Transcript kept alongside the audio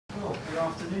Well, good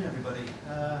afternoon, everybody.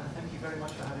 Thank you very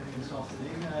much for having me this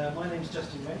afternoon. My name's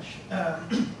Justin Wrench.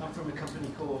 I'm from a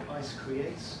company called ICE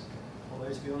Creates,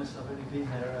 although to be honest, I've only been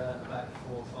there about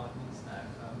 4 or 5 months now.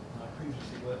 I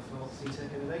previously worked for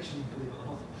CTech Innovation, believe it or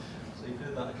not, so you've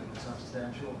heard that a couple of times today,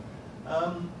 I'm sure.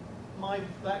 My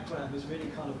background was really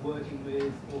kind of working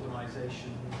with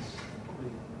organisations,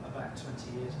 probably about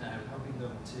 20 years now, helping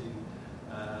them to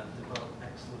develop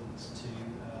excellence, to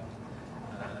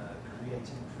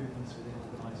create improvements within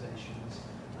organisations.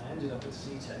 I ended up at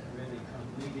CTech really kind of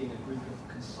leading a group of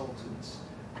consultants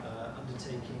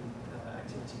undertaking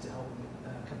activity to help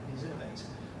companies innovate.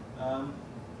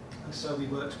 And so we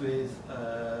worked with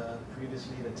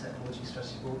previously the Technology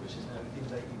Strategy Board, which is now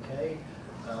Innovate UK,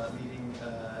 leading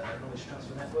knowledge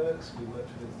transfer networks. We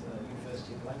worked with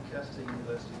University of Lancaster,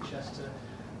 University of Chester,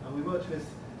 and we worked with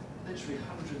literally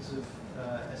hundreds of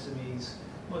SMEs,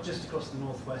 not just across the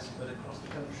northwest but across the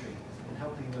country, in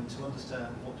helping them to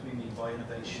understand what we mean by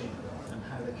innovation and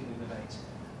how they can innovate.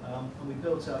 And we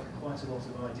built up quite a lot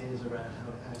of ideas around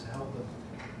how to help them.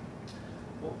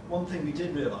 Well, one thing we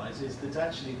did realise is that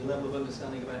actually the level of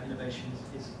understanding about innovation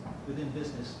is within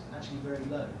business actually very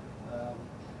low.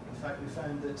 In fact, we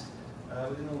found that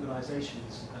within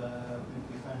organisations,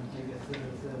 we found maybe a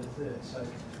third. So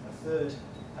a third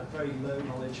had very low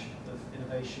knowledge of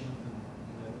innovation, and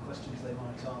the questions they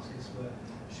might ask us were,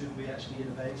 should we actually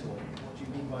innovate, or what do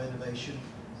you mean by innovation?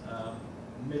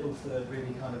 Middle third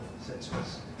really kind of said to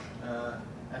us,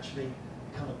 actually,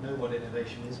 we kind of know what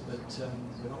innovation is, but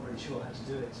we're not really sure how to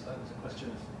do it. So that was a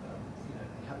question of,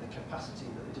 they had the capacity,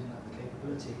 but they didn't have the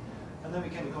capability. And then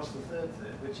we came across the third,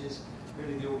 which is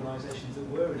really the organisations that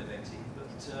were innovating,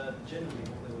 but generally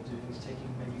what they were doing was taking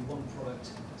maybe one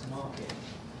product to market,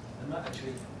 and that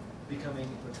actually becoming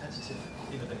repetitive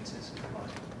innovators, if you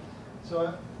like. So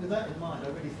with that in mind,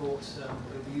 I really thought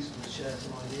it would be useful to share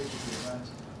some ideas with you around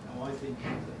how I think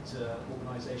that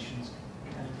organisations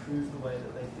can improve the way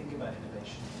that they think about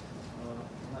innovation.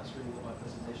 And that's really what my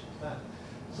presentation is about.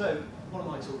 So what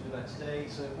am I talking about today?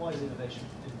 So why is innovation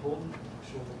important? I'm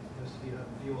sure most of you have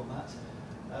a view on that.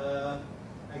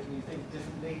 How can you think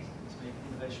differently to make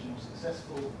innovation more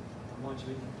successful? And why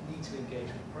do we need to engage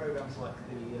with programs like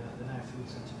the NoWFOOD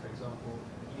Centre, for example,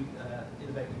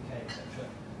 Innovate UK, etc.,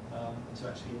 to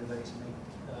actually innovate and make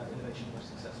innovation more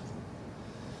successful.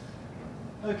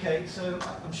 Okay, so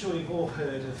I'm sure you've all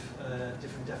heard of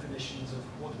different definitions of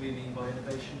what we mean by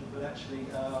innovation, but actually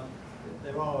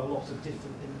there are a lot of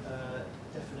different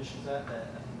definitions out there,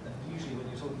 and usually when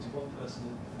you're talking to one person,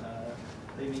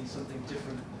 they mean something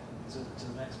different to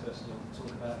the next person you'll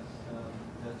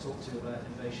talk to about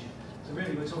innovation. So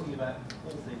really we're talking about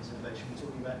all things innovation. We're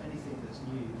talking about anything that's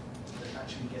new that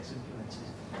actually gets implemented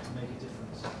to make a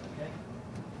difference. Okay?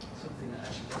 Something that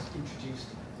actually gets introduced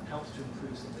and helps to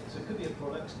improve something. So it could be a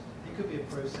product, it could be a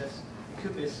process, it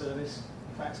could be a service.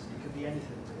 In fact, it could be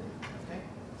anything really. Okay?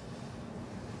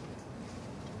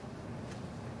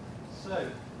 So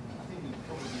I think we've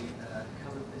probably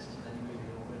covered this today really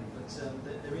already, but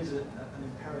there is an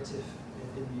imperative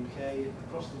in the UK,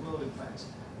 across the world in fact,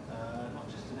 not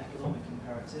just an economic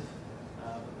imperative,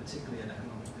 but particularly an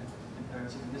economic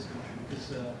imperative in this country,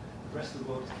 because the rest of the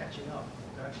world is catching up.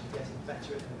 They're actually getting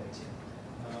better at innovating.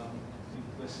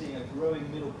 We're seeing a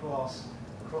growing middle class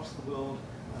across the world,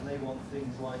 and they want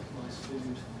things like nice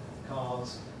food,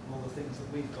 cars, and all the things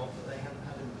that we've got that they haven't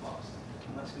had in the past.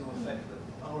 And that's going to affect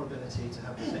our ability to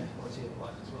have the same quality of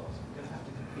life as well. So we're going to have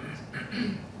to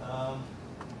compete.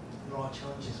 There are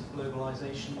challenges of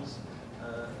globalisation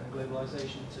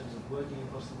in terms of working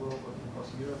across the world, working across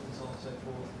Europe and so on and so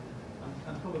forth.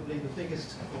 And probably the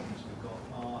biggest problems we've got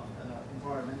are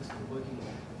environmental, working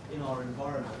in our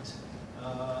environment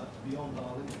beyond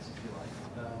our limits, if you like.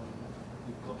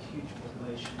 We've got huge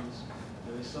populations.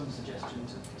 There is some suggestion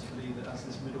to believe that as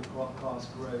this middle class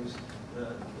grows,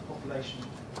 the population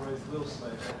growth will slow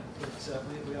down.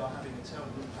 But we are having a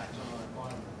terrible impact on our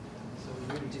environment. So we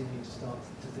really do need to start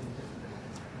to think differently.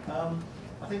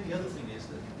 I think the other thing is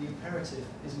that the imperative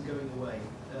isn't going away.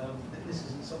 This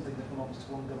isn't something that belongs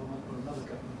to one government or another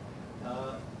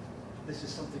government. This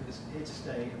is something that's here to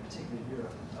stay, and particularly in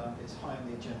Europe, it's high on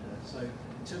the agenda. So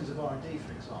in terms of R&D,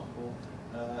 for example,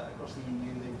 across the EU,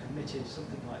 they've committed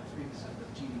something like 3% of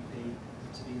GDP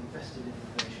to be invested in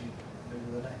innovation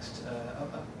over the next,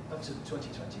 up to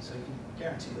 2020. So you can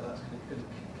guarantee that that's going to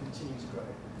continue to grow.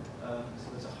 So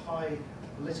there's a high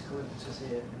political impetus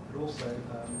here, but also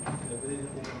within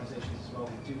organisations as well,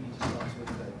 we do need to start to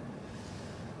innovate.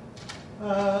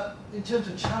 In terms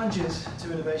of challenges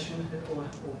to innovation, or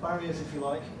barriers, if you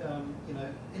like,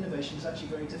 innovation is actually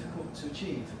very difficult to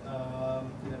achieve.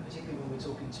 Particularly when we're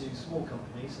talking to small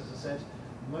companies. As I said,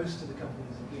 most of the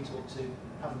companies that we talk to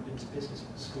haven't been to business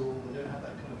school. They don't have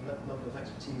that kind of level of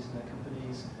expertise in their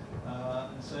companies,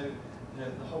 and so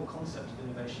the whole concept of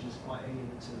innovation is quite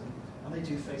alien to them, and they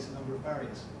do face a number of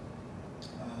barriers.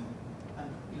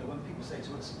 And when people say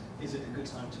to us, "Is it a good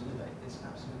time to innovate?" It's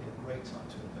absolutely a great time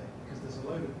to innovate, because there's a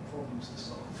load of problems to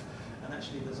solve, and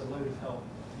actually there's a load of help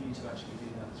for you to actually do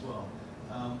that as well.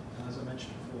 And as I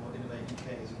mentioned before, Innovate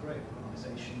UK is a great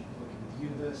organisation working with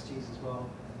universities as well.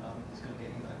 It's going to get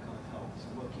you that kind of help. So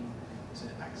working to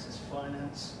access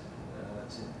finance,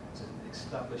 to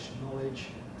establish knowledge,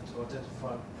 and to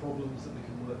identify problems that we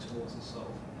can work towards and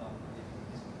solve.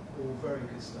 It's all very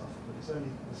good stuff, but it's only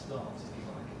the start, if you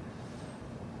like.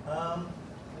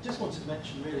 I just wanted to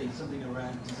mention really something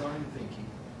around design thinking.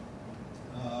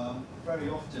 Very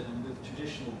often, and with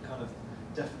traditional kind of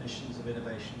definitions of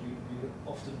innovation, we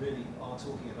often really are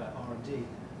talking about R&D,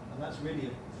 and that's really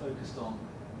focused on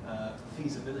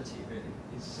feasibility. Really,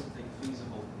 is something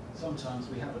feasible? Sometimes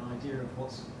we have an idea of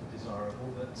what's desirable,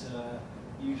 but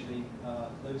usually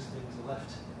those things are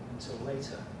left until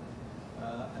later.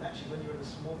 And actually, when you're in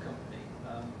a small company,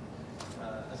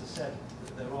 as I said,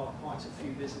 there are quite a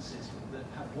few businesses that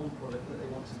have one product that they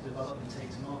want to develop and take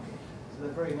to market. So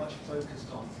they're very much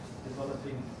focused on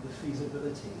developing the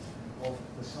feasibility of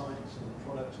the science or the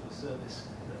product or the service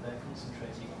that they're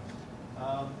concentrating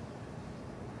on.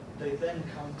 They then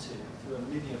come to, through a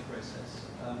linear process,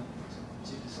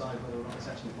 to decide whether or not it's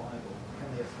actually viable. Can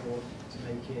they afford to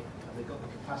make it? Have they got the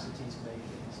capacity to make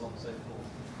it? And so on and so forth.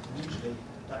 And usually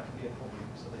that can be a problem,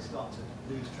 so they start to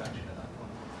lose traction at that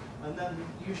point. And then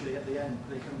usually at the end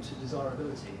they come to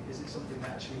desirability. Is it something that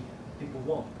actually people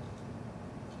want?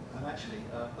 And actually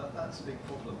that's a big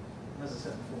problem. And as I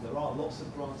said before, there are lots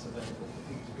of grants available for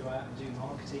people to go out and do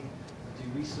marketing, and do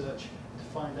research, to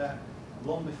find out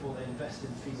long before they invest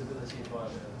in feasibility and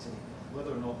viability,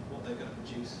 whether or not what they're going to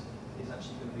produce is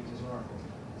actually going to be desirable.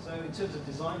 So in terms of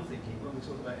design thinking, when we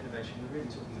talk about innovation, we're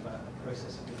really talking about a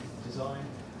process of design.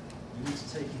 You need to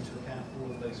take into account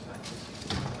all of those factors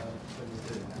when you're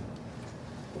doing that.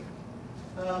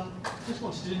 Just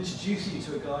wanted to introduce you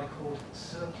to a guy called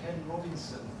Sir Ken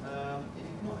Robinson. If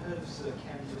you've not heard of Sir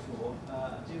Ken before,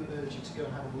 I do urge you to go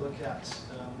and have a look at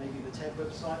maybe the TED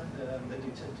website. They do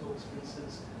TED Talks, for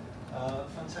instance.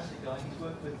 Fantastic guy. He's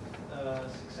worked with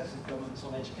successive governments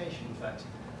on education, in fact.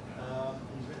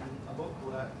 He's written a book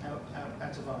called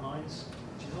Out of Our Minds,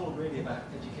 which is all really about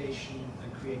education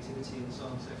and creativity and so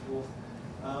on and so forth.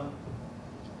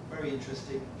 Very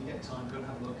interesting. If you get time, go and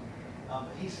have a look.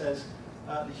 But he says,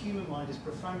 the human mind is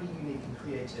profoundly unique and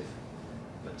creative,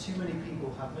 but too many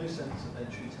people have no sense of their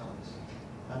true talents.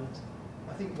 And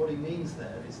I think what he means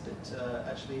there is that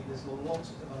actually there's a lot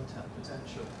of untapped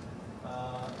potential.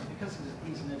 And because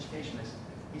he's an educationist,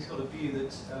 he's got a view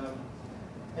that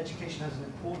education has an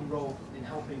important role in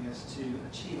helping us to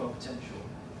achieve our potential,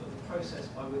 but the process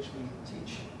by which we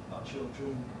teach our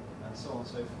children and so on and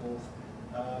so forth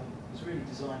was really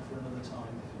designed for another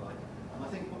time, if you like. And I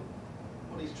think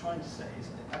what he's trying to say is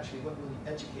that actually when we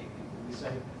educate people, we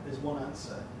say there's one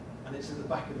answer, and it's at the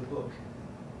back of the book,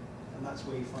 and that's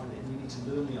where you find it, and you need to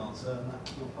learn the answer, and that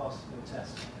you'll pass your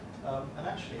test. And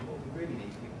actually, what we really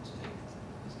need people to do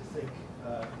is to think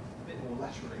a bit more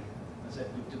laterally, as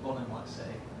Edward de Bono might say.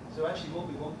 So actually, what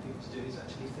we want people to do is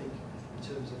actually think in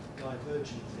terms of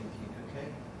divergent thinking.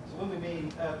 Okay. So when we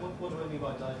mean, what do I mean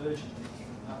by divergent thinking?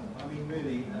 I mean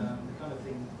really the kind of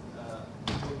thing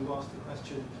when you ask the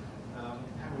question,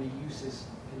 how many uses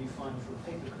can you find for a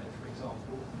paperclip, for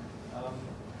example?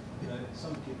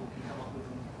 Some people can come up with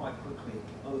them quite quickly.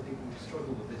 Other people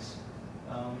struggle with this.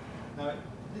 Now,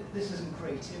 this isn't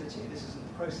creativity, this isn't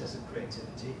the process of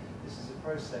creativity, this is a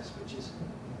process which is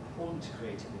important to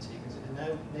creativity because it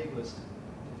enables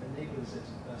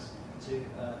us to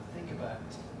think about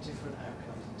different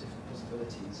outcomes and different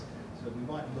possibilities. So we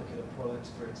might look at a product,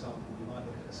 for example, we might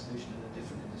look at a solution in a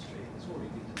different industry that's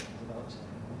already been developed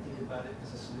and think about it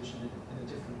as a solution in a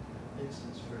different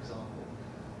instance, for example.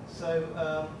 So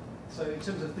in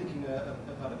terms of thinking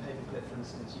about a paperclip, for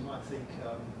instance, you might think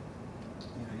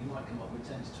you might come up with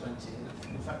 10 to 20.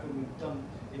 In fact, when we've done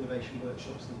innovation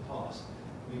workshops in the past,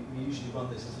 we usually run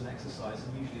this as an exercise,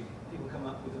 and usually people come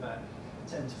up with about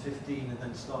 10 to 15 and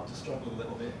then start to struggle a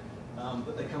little bit.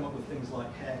 But they come up with things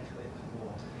like hair clip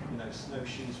or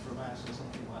snowshoes for a mouse or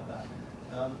something like that.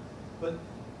 But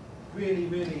really,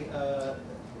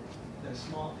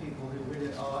 smart people who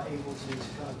really are able to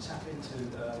kind of tap into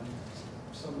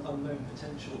some unknown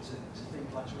potential to think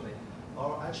laterally.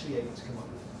 are actually able to come up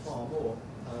with far more,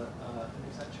 and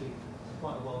it's actually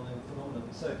quite a well-known phenomenon.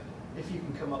 So if you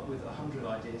can come up with 100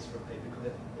 ideas for a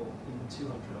paperclip, or even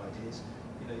 200 ideas,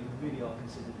 you really are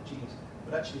considered a genius.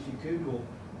 But actually, if you Google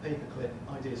paperclip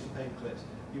ideas for paperclips,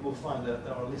 you will find that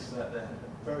there are lists out there,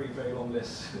 very, very long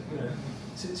lists,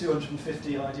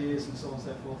 250 ideas and so on and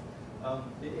so forth.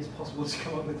 It is possible to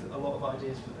come up with a lot of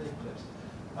ideas for paperclips.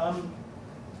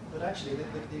 But actually,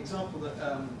 the example that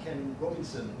Ken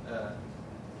Robinson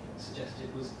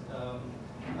suggested was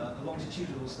a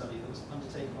longitudinal study that was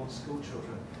undertaken on school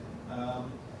children.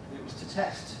 It was to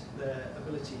test their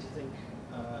ability to think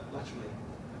laterally.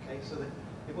 Okay, so that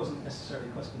it wasn't necessarily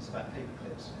questions about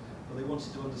paperclips, but they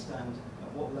wanted to understand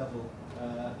at what level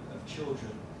of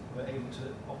children were able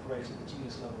to operate at the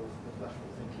genius level of lateral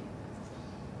thinking.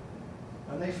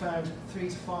 And they found 3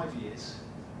 to 5 years,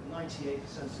 98%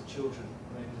 of children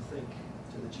were able to think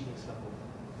to the genius level.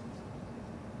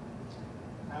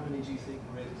 How many do you think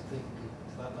were able to think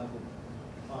to that level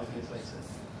 5 years later?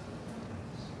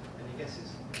 Any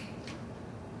guesses?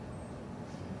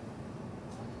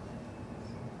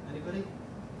 Anybody?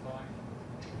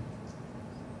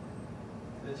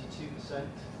 32%, and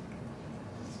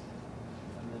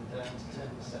then down to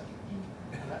 10%.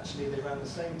 And actually, they ran the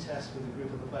same test with a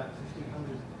group of about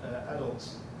 1,500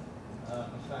 adults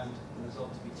and found the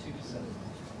result to be 2%.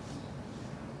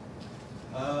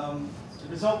 The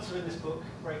results are in this book,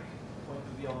 Break, Point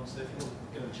and Beyond, so if you want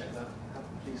to go and check that,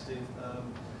 please do.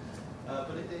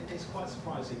 But it's quite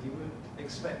surprising. You wouldn't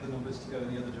expect the numbers to go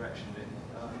in the other direction, really.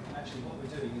 And actually, what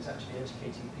we're doing is actually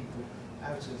educating people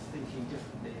out of thinking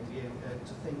differently and be able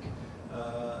to think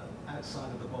outside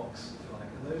of the box, if you like.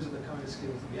 And those are the kind of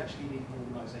skills that we actually need in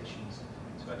organisations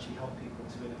to actually help people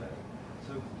to innovate.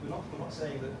 So we're not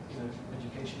saying that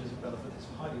education isn't relevant. It's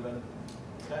highly relevant.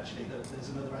 But actually,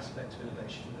 there's another aspect to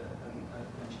innovation and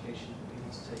education that we need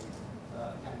to take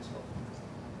account of.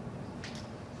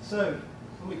 So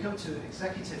when we come to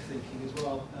executive thinking as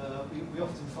well, we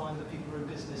often find that people are in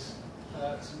business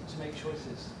to make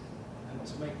choices and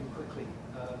to make them quickly.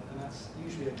 And that's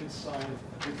usually a good sign of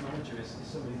a good manager is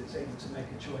somebody that's able to make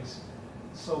a choice,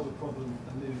 solve a problem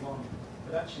and move on.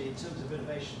 But actually, in terms of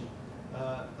innovation,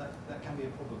 that can be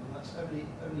a problem, and that's only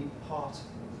part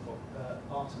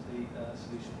of the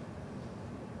solution.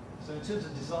 So in terms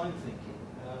of design thinking,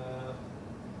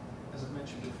 as I've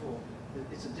mentioned before,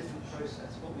 it's a different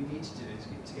process. What we need to do is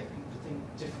to get people to think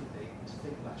differently, to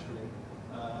think laterally,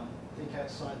 think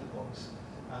outside the box,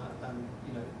 and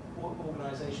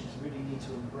organisations really need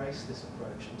to embrace this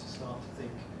approach and to start to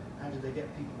think, how do they get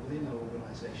people within their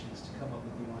organisations to come up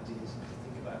with new ideas and to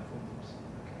think about problems?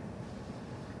 Okay.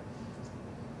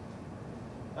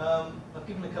 I've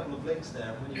given a couple of links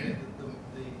there. When you get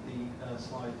the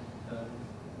slide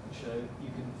show,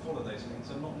 you can follow those links.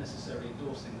 I'm not necessarily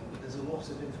endorsing them, but there's a lot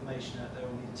of information out there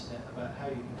on the internet about how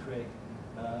you can create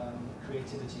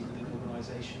creativity within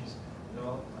organisations. There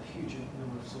are a huge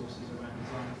number of sources around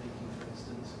design thinking, for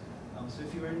instance. So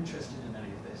if you're interested in any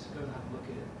of this, go and have a look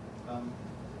at it.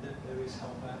 There is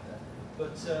help out there.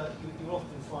 But you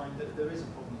often find that there is a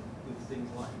problem with things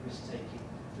like risk-taking,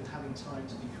 with having time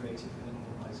to be creative within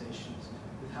organisations,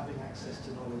 with having access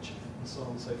to knowledge, and so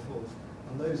on and so forth.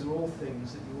 And those are all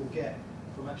things that you will get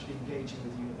from actually engaging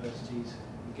with universities,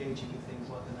 engaging with things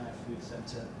like the NoWFOOD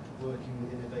Centre, working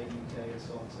with Innovate UK, and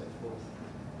so on and so forth.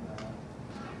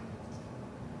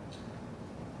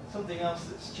 Something else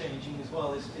that's changing as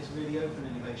well is really open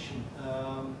innovation.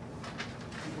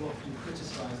 People often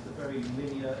criticise the very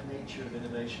linear nature of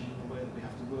innovation and the way that we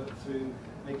have to work through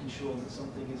making sure that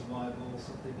something is viable,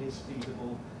 something is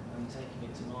feasible, and taking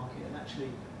it to market. And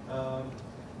actually,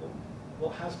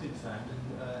 what has been found,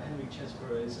 and Henry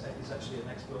Chesborough is actually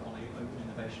an expert on open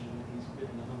innovation, and he's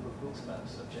written a number of books about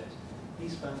the subject.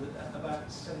 He's found that about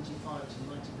 75 to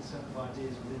 90% of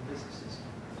ideas within businesses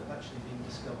that have actually been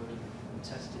discovered and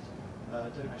tested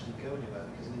don't actually go anywhere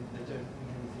because they don't bring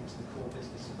anything to the core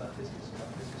business about business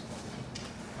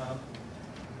model.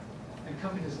 And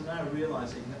companies are now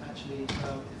realising that actually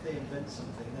if they invent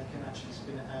something, they can actually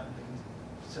spin it out and they can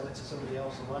sell it to somebody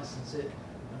else or license it.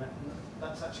 And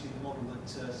that's actually the model that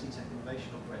CTech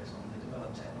Innovation operates on. They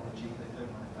develop technology, they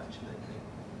don't manufacture, they can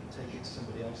take it to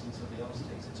somebody else and somebody else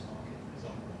takes it to market, for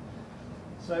example.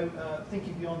 So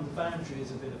thinking beyond the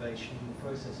boundaries of innovation, the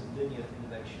process of linear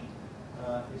innovation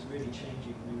is really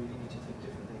changing. We really need to think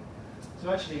differently.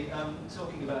 So actually,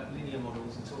 talking about linear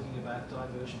models and talking about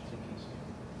divergent thinking.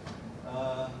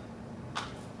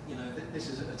 This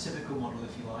is a typical model,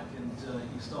 if you like, and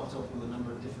you start off with a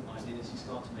number of different ideas, you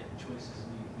start to make choices,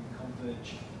 and you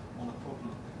converge on a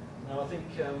problem. Now, I think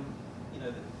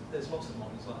there's lots of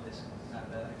models like this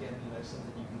out there. Again,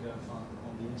 something you can go and find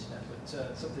on the internet. But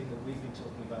something that we've been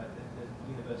talking about at the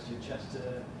University of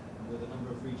Chester and with a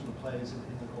number of regional players in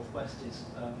the Northwest is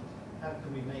how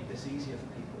can we make this easier for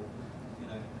people?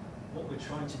 What we're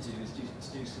trying to do is to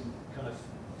do some kind of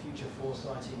future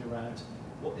foresighting around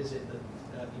what is it that,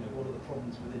 what are the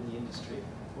problems within the industry,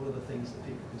 what are the things that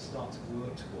people can start to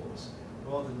work towards,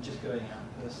 rather than just going out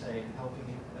per se and helping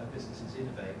businesses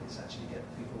innovate. It's actually get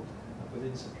people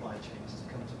within supply chains to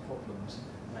come to problems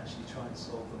and actually try and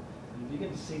solve them. And you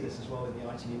begin to see this as well in the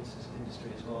IT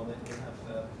industry as well. They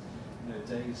have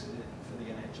days for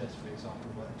the NHS, for example,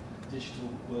 where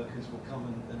digital workers will come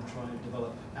and try and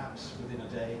develop apps within a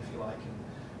day, if you like, and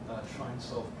try and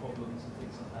solve problems and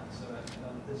things like that. So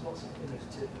there's lots of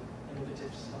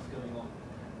innovative stuff going on.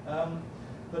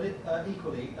 But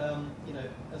equally,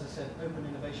 as I said, open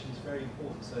innovation is very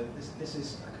important. So this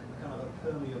is a kind of a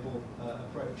permeable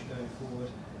approach going forward.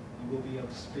 You will be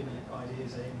able to spin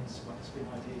ideas in, spin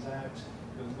ideas out,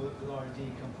 go and work with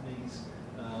R&D companies,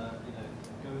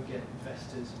 go and get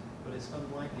investors. But it's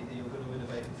unlikely that you're going to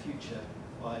innovate in the future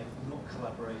by not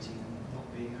collaborating and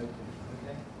not being open.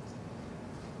 Okay.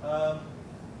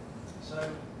 So,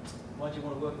 why do you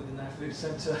want to work with the NoWFOOD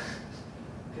Centre?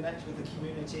 Connect with the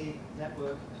community,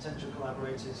 network potential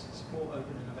collaborators, support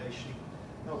open innovation,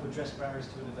 help address barriers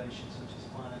to innovation such as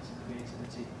finance and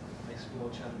creativity, and explore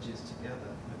challenges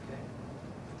together. Okay.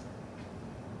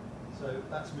 So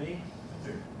that's me.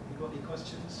 Have you got any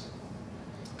questions?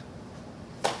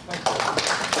 Thank you.